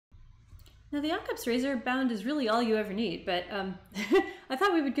Now the Occam's razor bound is really all you ever need, but I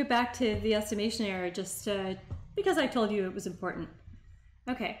thought we would get back to the estimation error just because I told you it was important.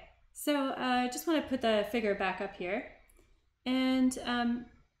 Okay, so I just want to put the figure back up here. And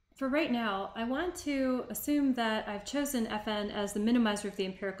for right now, I want to assume that I've chosen Fn as the minimizer of the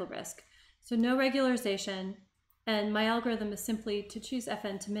empirical risk. So no regularization, and my algorithm is simply to choose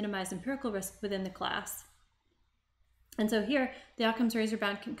Fn to minimize empirical risk within the class. And so here, the Occam's razor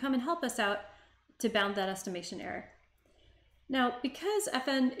bound can come and help us out to bound that estimation error. Now, because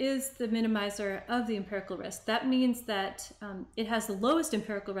Fn is the minimizer of the empirical risk, that means that it has the lowest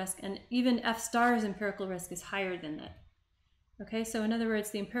empirical risk, and even F star's empirical risk is higher than it. Okay, so in other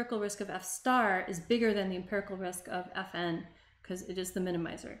words, the empirical risk of F star is bigger than the empirical risk of Fn because it is the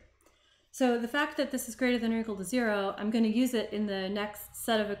minimizer. So the fact that this is greater than or equal to 0, I'm going to use it in the next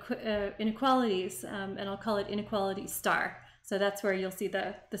set of inequalities, and I'll call it inequality star. So that's where you'll see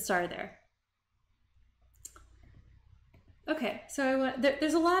the star there. Okay, so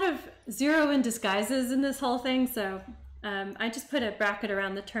there's a lot of zero in disguises in this whole thing, so I just put a bracket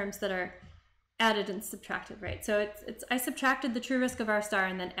around the terms that are added and subtracted, right? So I subtracted the true risk of R star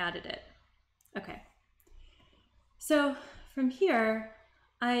and then added it. Okay, so from here,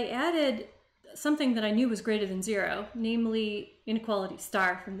 I added something that I knew was greater than 0, namely inequality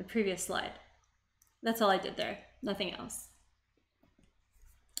star from the previous slide. That's all I did there, nothing else.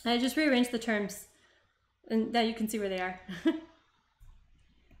 I just rearranged the terms, and now you can see where they are.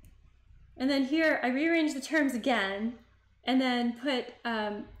 And then here I rearranged the terms again, and then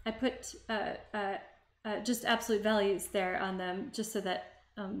I put just absolute values there on them, just so that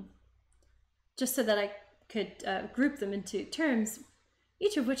I could group them into terms,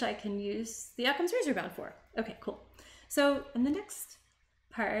 each of which I can use the Occam's razor bound for. Okay, cool. So in the next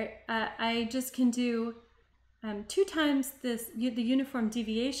part, I just can do 2 times the uniform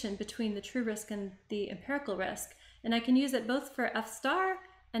deviation between the true risk and the empirical risk, and I can use it both for F star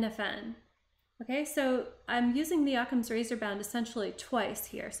and Fn. Okay, so I'm using the Occam's razor bound essentially twice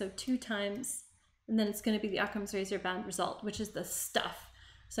here, so 2 times, and then it's going to be the Occam's razor bound result, which is the stuff.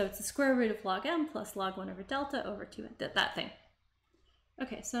 So it's the square root of log m plus log 1 over delta over 2, that thing.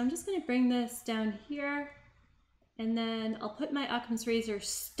 Okay, so I'm just going to bring this down here, and then I'll put my Occam's razor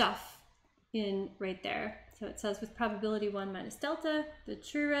stuff in right there. So it says with probability 1 minus delta, the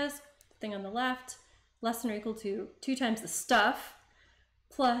true risk, the thing on the left, less than or equal to 2 times the stuff,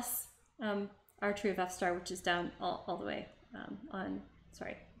 plus R true of F star, which is down all the way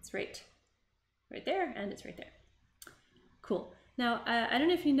it's right there, and it's right there. Cool. Now, I don't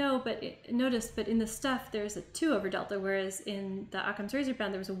know if you know, but notice, but in the stuff, there's a 2 over delta, whereas in the Occam's razor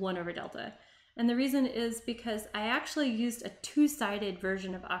bound, there was a 1 over delta. And the reason is because I actually used a 2-sided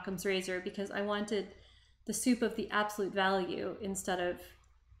version of Occam's razor because I wanted the soup of the absolute value instead of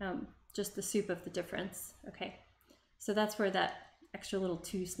just the soup of the difference. Okay, so that's where that extra little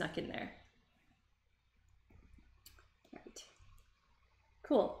 2 snuck in there. Right.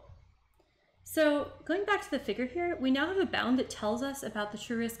 Cool. So going back to the figure here, we now have a bound that tells us about the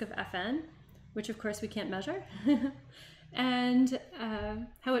true risk of Fn, which of course we can't measure, and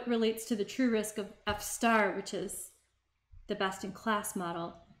how it relates to the true risk of F star, which is the best in class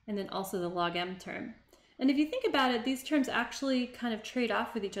model, and then also the log m term. And if you think about it, these terms actually kind of trade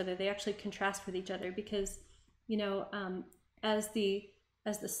off with each other. They actually contrast with each other because, you know, as the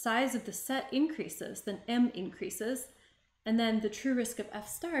size of the set increases, then m increases, and then the true risk of F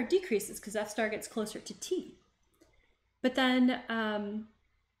star decreases because F star gets closer to t. But then,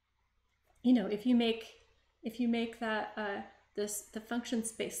 you know, if you make that the function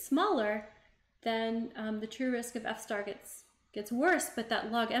space smaller, then the true risk of F star gets worse, but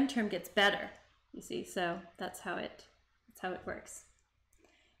that log m term gets better. You see, so that's how it works.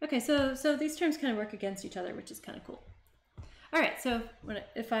 Okay, so these terms kind of work against each other, which is kind of cool. All right, so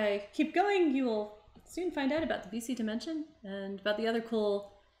if I keep going, you will soon find out about the BC dimension and about the other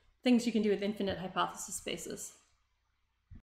cool things you can do with infinite hypothesis spaces.